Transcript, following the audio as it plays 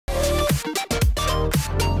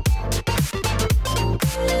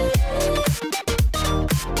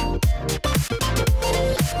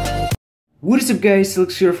What is up guys,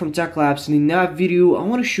 Alex here from Tech Labs, and in that video I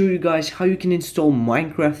want to show you guys how you can install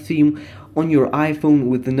Minecraft theme on your iPhone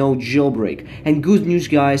with no jailbreak. And good news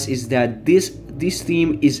guys is that this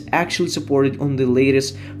theme is actually supported on the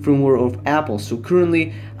latest firmware of Apple. So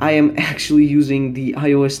currently I am actually using the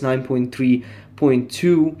iOS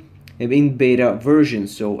 9.3.2 in beta version,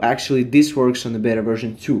 so actually this works on the beta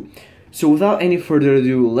version too. So without any further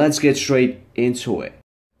ado, let's get straight into it.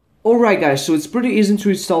 Alright guys, so it's pretty easy to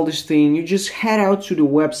install this thing. You just head out to the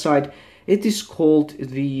website. It is called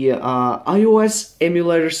the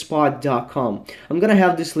iosemulatorspot.com. I'm gonna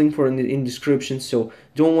have this link for in description, so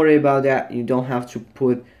don't worry about that. You don't have to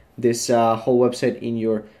put this whole website in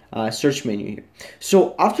your search menu here.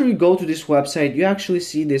 So after you go to this website, you actually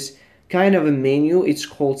see this kind of a menu. It's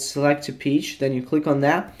called Select a Page. Then you click on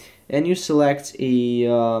that and you select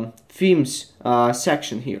a themes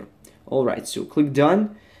section here. Alright, so click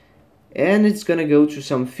done. And it's gonna go to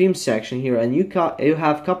some theme section here, and you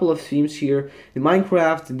have a couple of themes here: the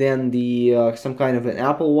Minecraft, then the some kind of an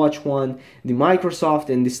Apple Watch one, the Microsoft,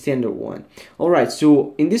 and the standard one. Alright,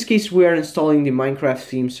 so in this case we are installing the Minecraft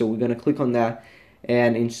theme, so we're gonna click on that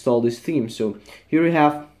and install this theme. So here we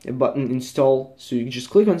have a button install, so you just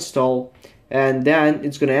click on install, and then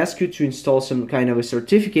it's gonna ask you to install some kind of a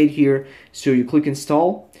certificate here, so you click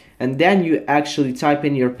install, and then you actually type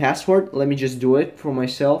in your password. Let me just do it for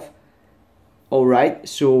myself. Alright,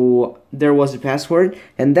 so there was the password,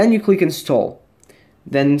 and then you click install,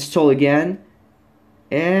 then install again,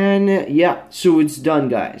 and yeah, so it's done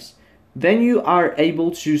guys. Then you are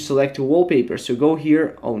able to select a wallpaper, so go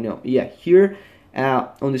here, oh no, yeah, here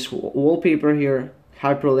on this wallpaper here,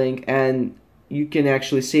 hyperlink, and you can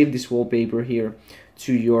actually save this wallpaper here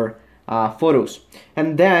to your photos.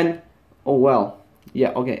 And then, oh well,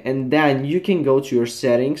 yeah, okay, and then you can go to your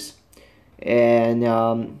settings, and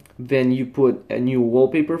then you put a new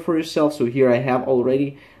wallpaper for yourself. So here I have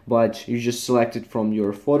already, but you just select it from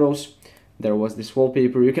your photos. There was this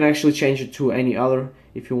wallpaper. You can actually change it to any other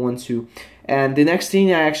if you want to. And the next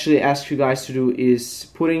thing I actually ask you guys to do is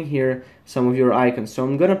put in here some of your icons. So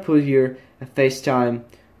I'm gonna put here a FaceTime,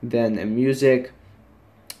 then a music,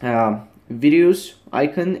 videos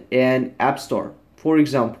icon, and App Store, for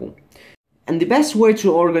example. And the best way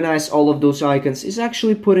to organize all of those icons is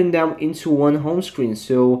actually putting them into one home screen.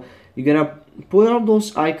 So you're gonna put all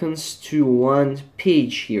those icons to one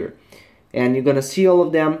page here, and you're gonna see all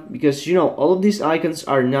of them, because you know all of these icons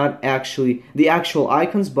are not actually the actual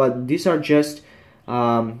icons, but these are just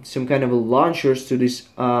some kind of launchers to these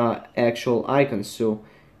actual icons. So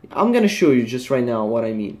I'm gonna show you just right now what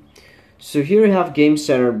I mean. So here you have Game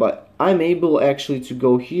Center, but I'm able actually to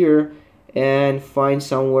go here and find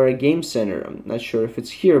somewhere a Game Center. I'm not sure if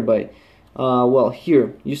it's here, but well,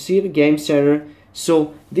 here you see the Game Center.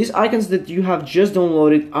 So these icons that you have just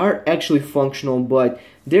downloaded are actually functional, but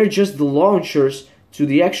they're just the launchers to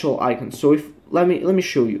the actual icons. So if let me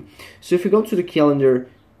show you. So if you go to the calendar,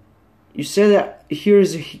 you say that here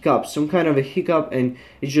is a hiccup, some kind of a hiccup, and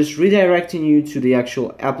it's just redirecting you to the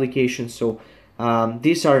actual application. So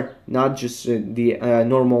these are not just the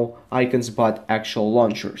normal icons, but actual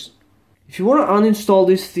launchers. If you want to uninstall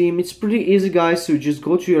this theme, it's pretty easy guys. So just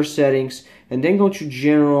go to your settings and then go to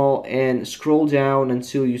general and scroll down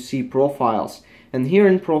until you see profiles. And here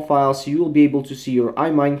in profiles you will be able to see your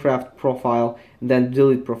iMinecraft profile and then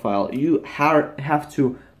delete profile. You have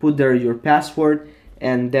to put there your password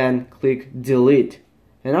and then click delete.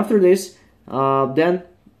 And after this then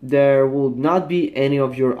there will not be any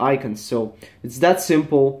of your icons. So it's that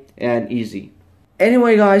simple and easy.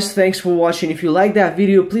 Anyway guys, thanks for watching. If you like that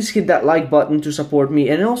video, please hit that like button to support me,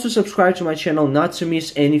 and also subscribe to my channel not to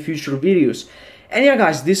miss any future videos. And yeah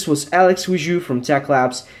guys, this was Alex with you from Tech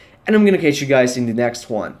Labs, and I'm gonna catch you guys in the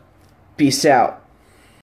next one. Peace out.